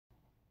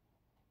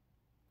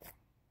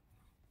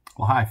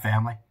Well, hi,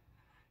 family.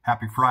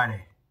 Happy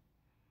Friday.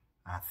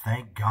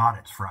 Thank God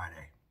it's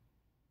Friday.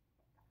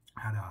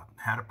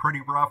 Had a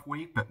pretty rough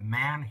week, but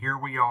man, here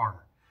we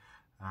are.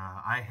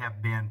 I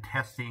have been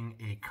testing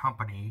a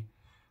company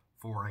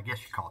for, I guess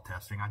you call it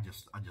testing. I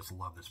just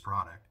love this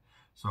product.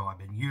 So I've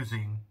been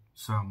using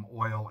some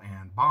oil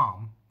and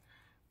balm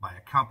by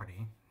a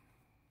company,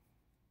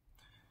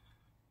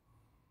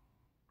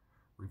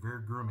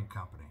 Revered Grooming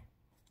Company.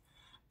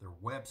 Their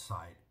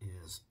website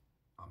is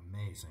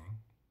amazing.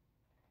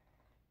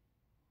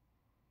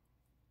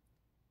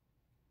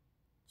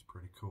 It's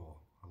pretty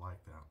cool. I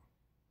like that.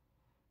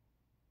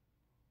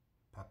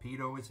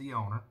 Papito is the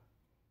owner.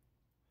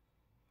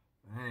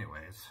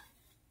 Anyways,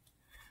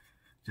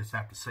 just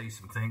have to say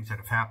some things that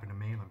have happened to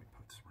me. Let me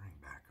put this ring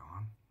back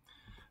on.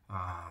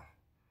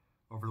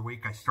 Over the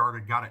week I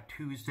got it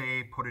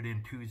Tuesday, put it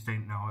in Tuesday.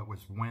 No, it was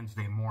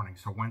Wednesday morning.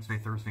 So Wednesday,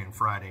 Thursday, and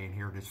Friday, and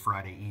here it is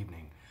Friday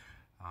evening.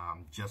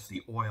 Just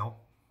the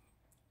oil,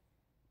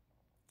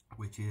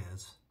 which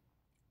is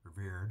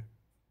Revered,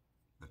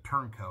 the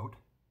TURNCOAT,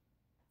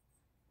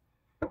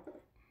 and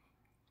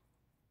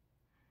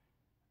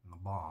the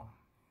balm.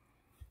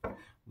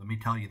 Let me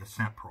tell you the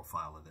scent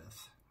profile of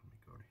this. Let me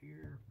go to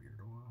here,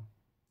 beard oil,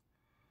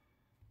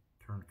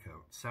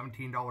 TURNCOAT.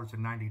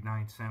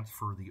 $17.99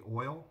 for the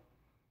oil.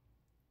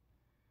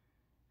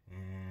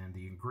 And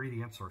the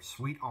ingredients are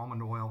sweet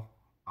almond oil,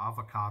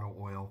 avocado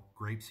oil,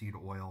 grapeseed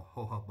oil,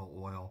 jojoba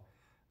oil,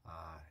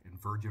 and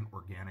virgin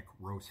organic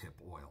rosehip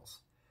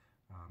oils.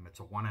 It's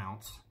a 1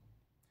 ounce.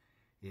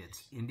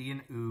 It's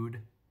Indian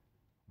OUD,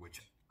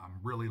 which I'm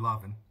really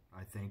loving.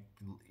 I think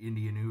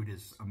Indian OUD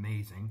is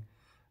amazing.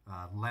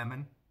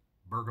 Lemon,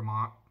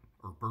 bergamot,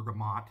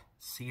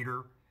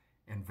 cedar,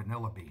 and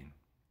vanilla bean.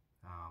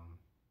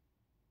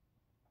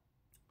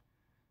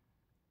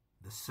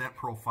 The scent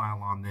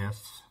profile on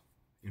this,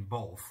 in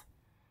both,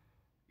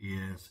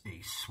 is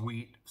a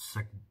sweet,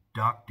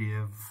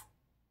 seductive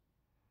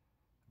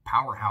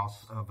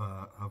powerhouse of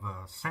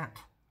a scent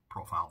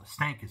profile. The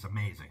stank is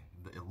amazing,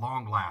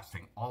 long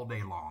lasting, all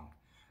day long.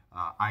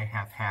 I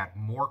have had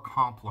more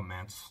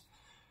compliments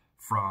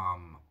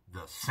from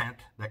the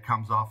scent that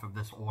comes off of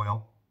this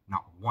oil.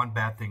 Not one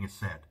bad thing is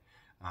said.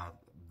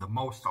 The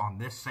most on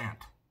this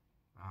scent,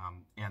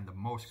 and the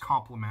most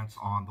compliments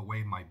on the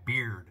way my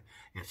beard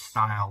is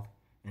styled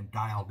and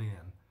dialed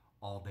in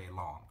all day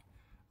long.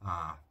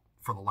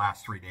 For the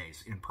last 3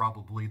 days. In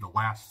probably the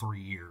last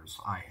 3 years,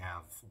 I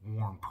have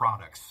worn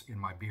products in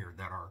my beard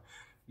that are,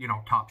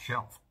 top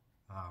shelf.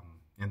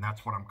 And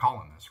that's what I'm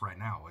calling this right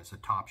now, is a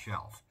top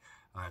shelf.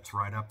 It's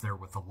right up there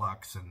with the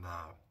Lux and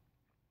the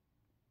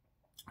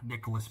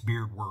Nicholas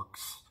Beard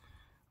Works,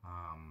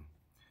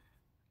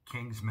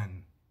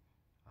 Kingsman,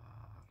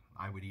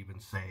 I would even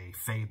say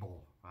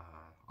Fable,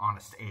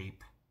 Honest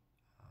Ape,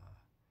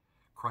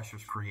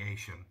 Crusher's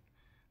Creation.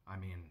 I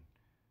mean,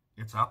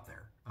 it's up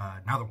there.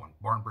 Another one,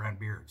 Barn Brand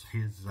Beards.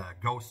 His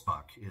Ghost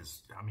Buck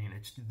is, I mean,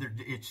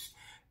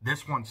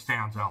 this one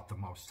stands out the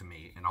most to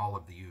me in all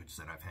of the UDs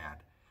that I've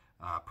had.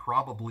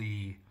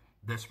 Probably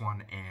this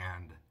one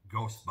and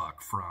Ghost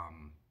Buck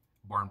from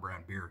Barn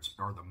Brand Beards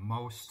are the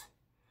most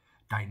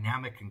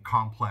dynamic and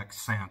complex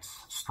scents,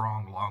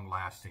 strong,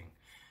 long-lasting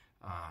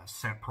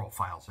scent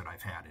profiles that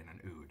I've had in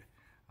an OUD.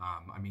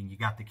 I mean, you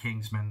got the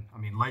Kingsman. I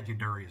mean,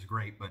 Legendary is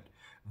great, but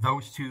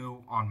those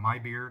two on my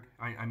beard,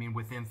 I mean,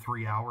 within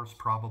 3 hours,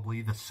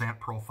 probably the scent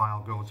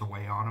profile goes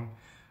away on them.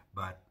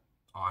 But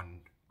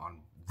on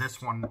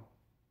this one,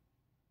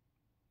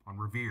 on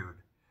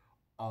Revered,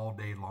 all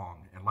day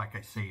long. And like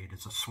I say, it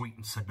is a sweet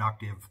and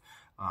seductive,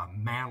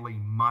 manly,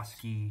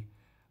 musky,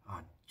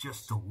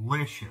 just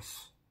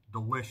delicious,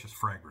 delicious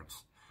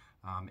fragrance.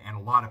 And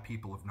a lot of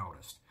people have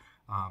noticed.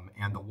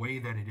 And the way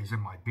that it is in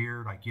my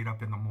beard, I get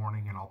up in the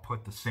morning and I'll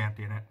put the scent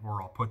in it,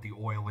 or I'll put the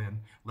oil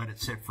in, let it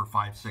sit for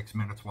 5-6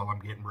 minutes while I'm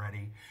getting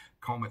ready,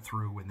 comb it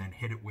through, and then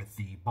hit it with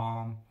the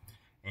balm,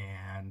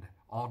 and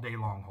all day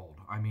long hold.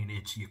 I mean,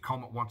 you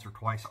comb it once or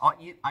twice.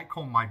 I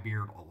comb my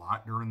beard a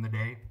lot during the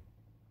day,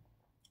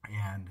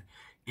 and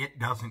it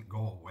doesn't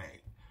go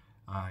away.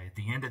 At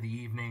the end of the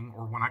evening,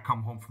 or when I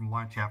come home from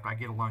lunch, I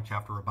get a lunch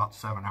after about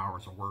 7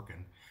 hours of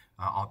working.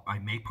 I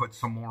may put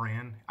some more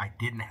in. I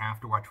didn't have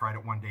to. I tried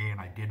it one day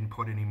and I didn't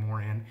put any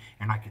more in,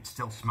 and I could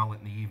still smell it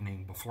in the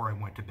evening before I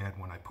went to bed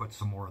when I put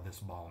some more of this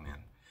balm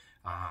in.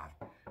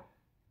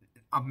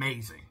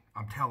 Amazing.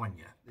 I'm telling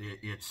you,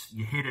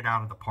 you hit it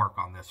out of the park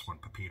on this one,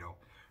 Papito.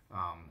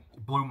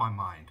 Blew my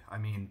mind. I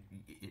mean,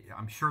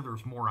 I'm sure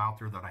there's more out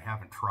there that I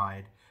haven't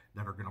tried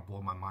that are going to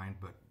blow my mind,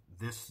 but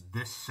this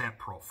scent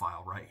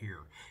profile right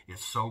here is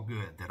so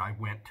good that I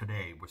went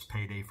today, was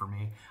payday for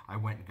me, I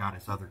went and got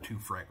his other 2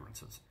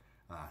 fragrances.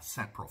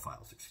 Scent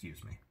profiles,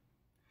 excuse me.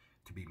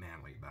 To be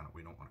manly about it,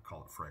 we don't want to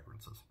call it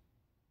fragrances.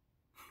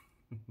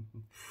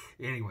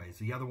 Anyways,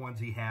 the other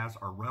ones he has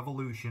are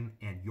Revolution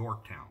and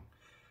Yorktown.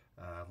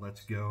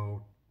 Let's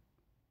go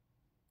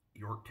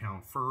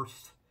Yorktown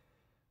first.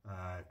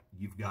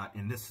 You've got,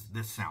 and this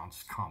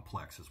sounds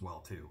complex as well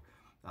too,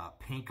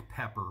 pink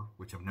pepper,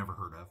 which I've never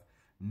heard of,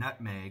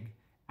 nutmeg,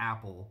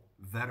 Apple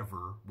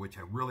vetiver, which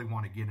I really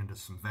want to get into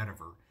some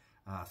vetiver.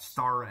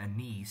 Star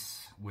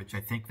Anise, which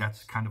I think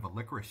that's kind of a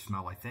licorice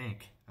smell, I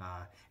think,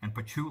 and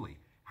patchouli.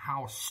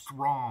 How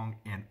strong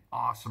and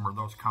awesome are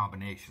those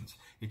combinations?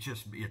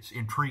 It's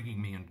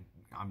intriguing me, and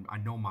I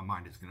know my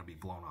mind is going to be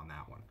blown on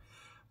that one.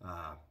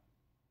 And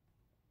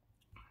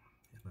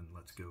then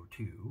let's go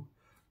to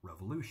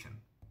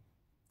Revolution.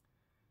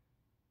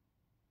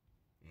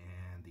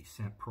 And the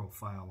scent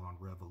profile on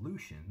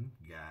Revolution,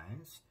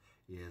 guys,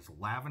 is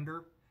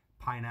lavender,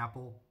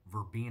 pineapple,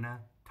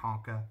 verbena,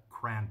 tonka,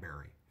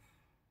 cranberry.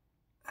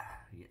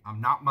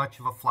 I'm not much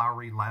of a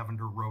flowery,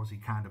 lavender, rosy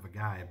kind of a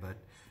guy, but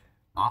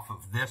off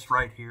of this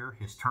right here,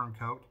 his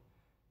Turncoat,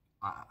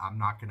 I'm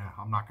not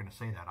gonna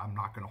say that. I'm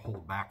not gonna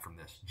hold back from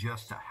this.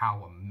 Just to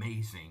how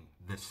amazing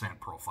this scent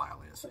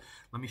profile is.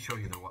 Let me show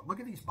you the what. Look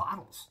at these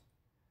bottles.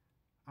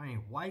 I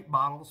mean, white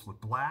bottles with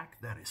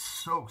black. That is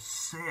so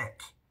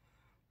sick,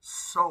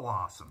 so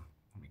awesome.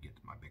 Let me get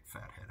my big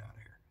fat head out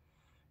of here.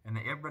 And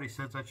everybody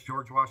says that's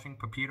George Washington.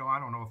 Pepito, I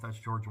don't know if that's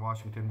George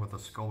Washington with a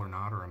skull or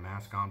not, or a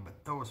mask on,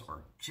 but those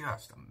are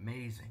just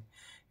amazing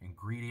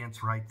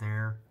ingredients right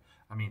there.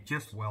 I mean,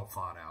 just well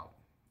thought out.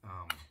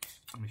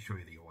 Let me show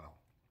you the oil.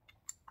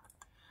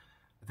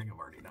 I think I've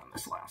already done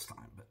this last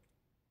time, but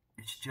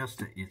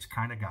it's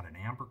kind of got an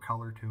amber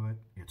color to it.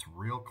 It's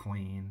real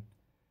clean.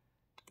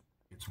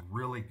 It's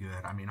really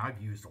good. I mean,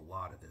 I've used a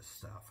lot of this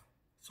stuff,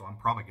 so I'm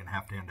probably going to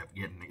have to end up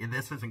getting,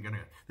 this is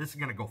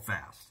going to go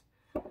fast.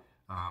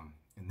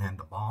 And then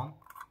the balm,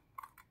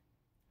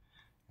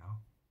 you know,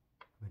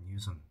 I've been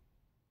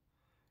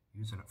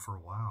using it for a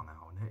while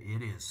now, and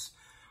it is,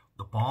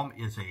 the balm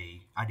is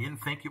I didn't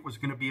think it was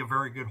going to be a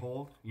very good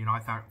hold. You know, I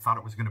thought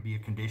it was going to be a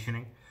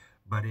conditioning,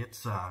 but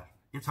it's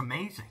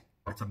amazing.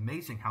 It's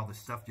amazing how this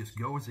stuff just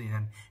goes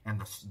in,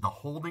 and the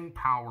holding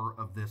power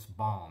of this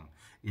balm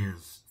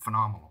is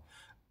phenomenal.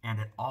 And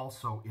it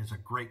also is a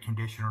great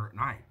conditioner at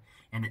night.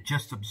 And it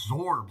just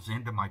absorbs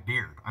into my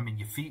beard. I mean,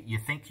 you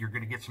think you're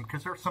going to get some,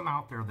 because there's some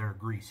out there that are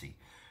greasy.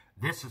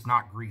 This is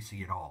not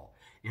greasy at all.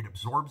 It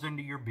absorbs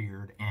into your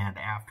beard, and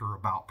after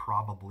about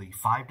probably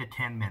 5 to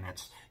 10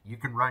 minutes, you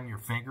can run your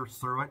fingers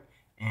through it,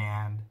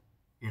 and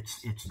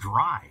it's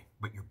dry,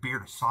 but your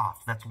beard is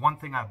soft. That's one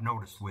thing I've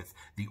noticed with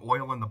the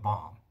oil and the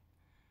balm.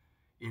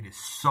 It is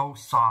so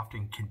soft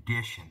and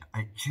conditioned.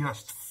 It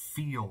just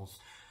feels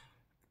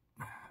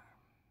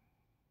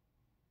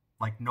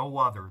like no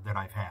other that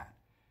I've had,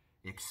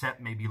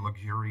 except maybe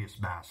Luxurious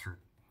Bastard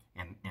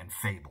and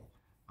Fable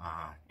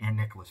and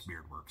Nicholas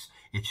Beardworks.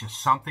 It's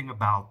just something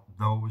about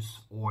those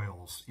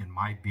oils in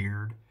my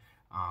beard.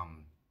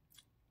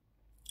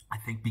 I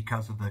think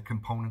because of the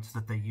components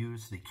that they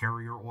use, the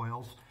carrier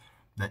oils,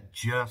 that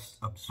just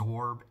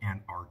absorb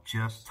and are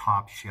just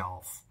top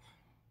shelf.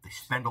 They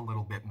spend a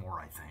little bit more,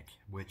 I think,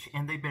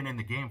 and they've been in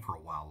the game for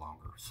a while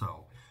longer,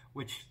 so,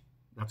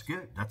 that's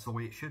good. That's the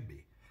way it should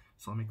be.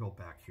 So let me go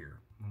back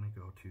here. Let me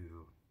go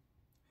to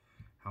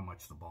how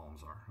much the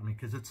balms are. I mean,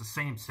 because it's the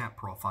same scent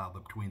profile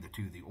between the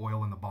two, the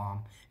oil and the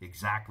balm,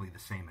 exactly the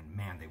same, and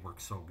man, they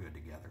work so good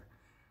together.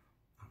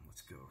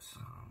 Let's go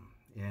some,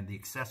 and the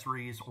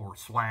accessories or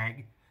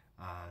swag,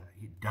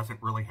 he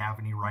doesn't really have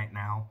any right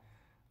now,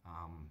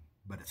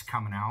 but it's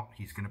coming out.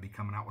 He's going to be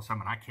coming out with some,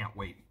 and I can't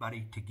wait,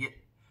 buddy, to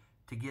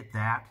get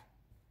that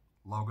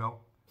logo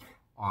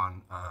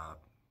on a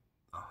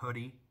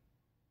hoodie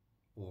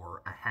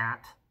or a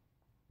hat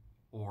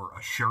or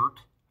a shirt.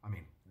 I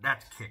mean,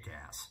 that's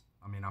kick-ass.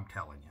 I mean, I'm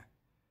telling you.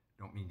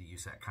 Don't mean to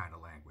use that kind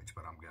of language,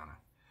 but I'm gonna.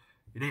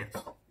 It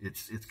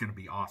is. It's gonna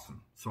be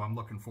awesome. So I'm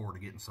looking forward to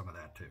getting some of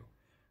that too.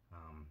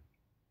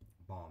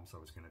 Balms, I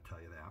was gonna tell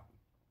you that.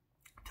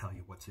 Tell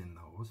you what's in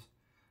those.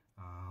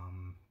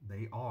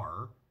 They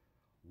are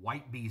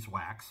white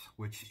beeswax,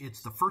 which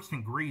it's the first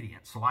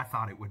ingredient, so I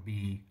thought it would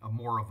be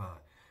more of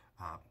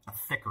a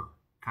thicker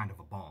kind of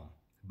a balm,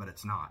 but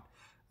it's not.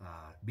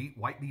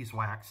 White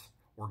beeswax,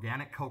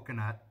 organic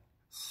coconut,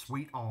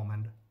 sweet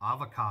almond,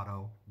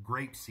 avocado,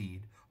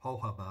 grapeseed,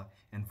 jojoba,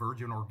 and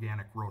virgin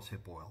organic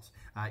rosehip oils.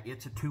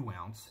 It's a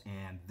 2-ounce,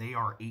 and they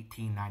are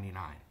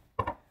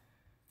 $18.99.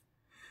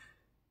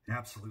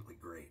 Absolutely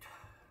great.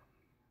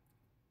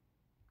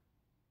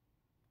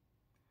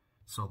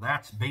 So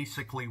that's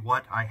basically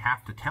what I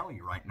have to tell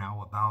you right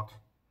now about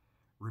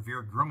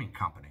Revered Grooming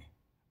Company.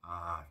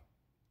 I've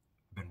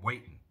been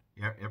waiting.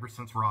 Ever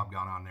since Rob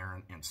got on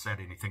there and said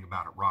anything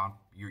about it, Rob,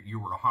 you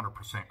were 100%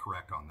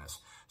 correct on this.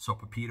 So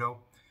Pepito,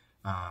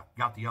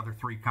 got the other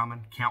 3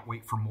 coming. Can't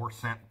wait for more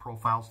scent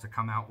profiles to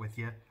come out with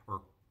you,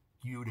 or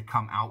you to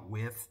come out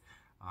with.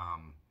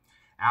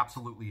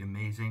 Absolutely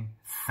amazing.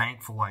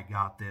 Thankful I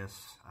got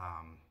this.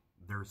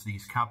 There's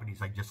these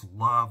companies, I just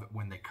love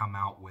when they come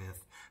out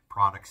with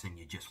products and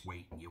you just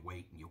wait and you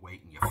wait and you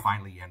wait and you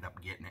finally end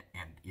up getting it,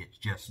 and it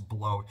just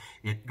blows.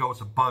 It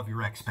goes above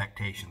your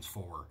expectations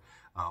for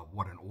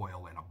what an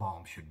oil and a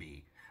balm should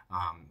be.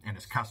 And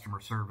his customer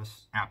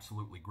service,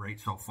 absolutely great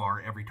so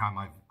far. Every time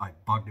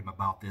I've bugged him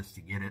about this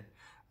to get it,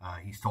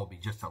 he's told me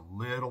just a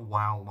little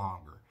while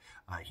longer.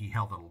 He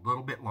held it a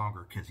little bit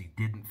longer because he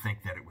didn't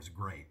think that it was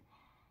great.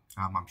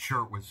 I'm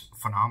sure it was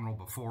phenomenal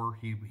before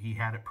he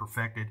had it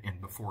perfected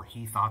and before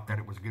he thought that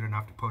it was good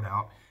enough to put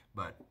out.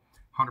 But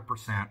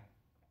 100%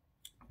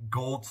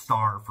 gold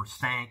star for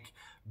stank,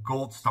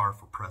 gold star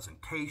for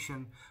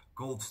presentation,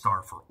 gold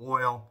star for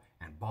oil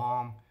and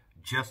balm.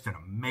 Just an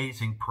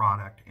amazing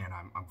product, and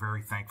I'm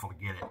very thankful to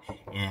get it.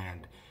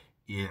 And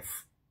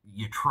if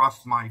you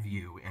trust my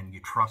view and you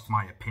trust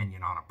my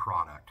opinion on a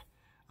product,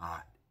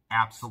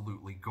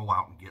 absolutely go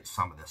out and get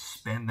some of this.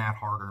 Spend that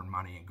hard-earned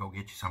money and go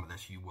get you some of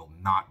this. You will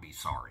not be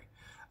sorry.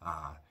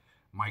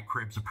 Mike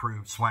Cribbs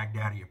approved, Swag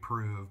Daddy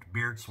approved,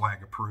 Beard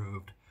Swag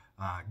approved.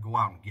 Go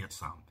out and get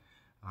some.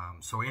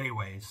 So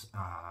anyways,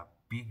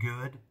 be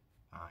good.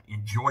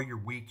 Enjoy your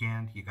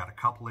weekend. You got a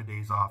couple of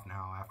days off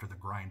now after the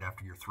grind,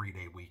 after your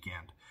 3-day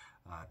weekend.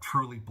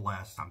 Truly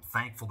blessed. I'm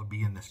thankful to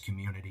be in this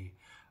community.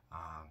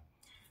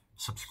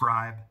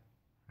 Subscribe,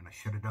 and I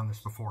should have done this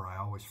before. I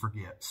always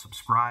forget.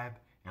 Subscribe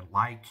and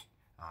like.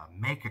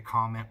 Make a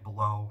comment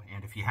below,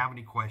 and if you have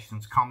any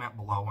questions, comment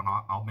below, and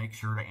I'll make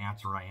sure to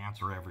answer. I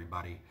answer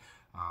everybody.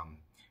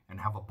 And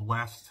have a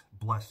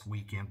blessed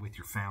weekend with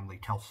your family.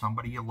 Tell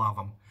somebody you love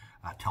them.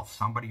 Tell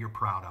somebody you're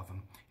proud of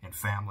them. And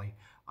family,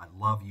 I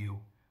love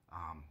you,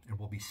 and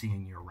we'll be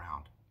seeing you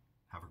around.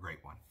 Have a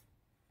great one.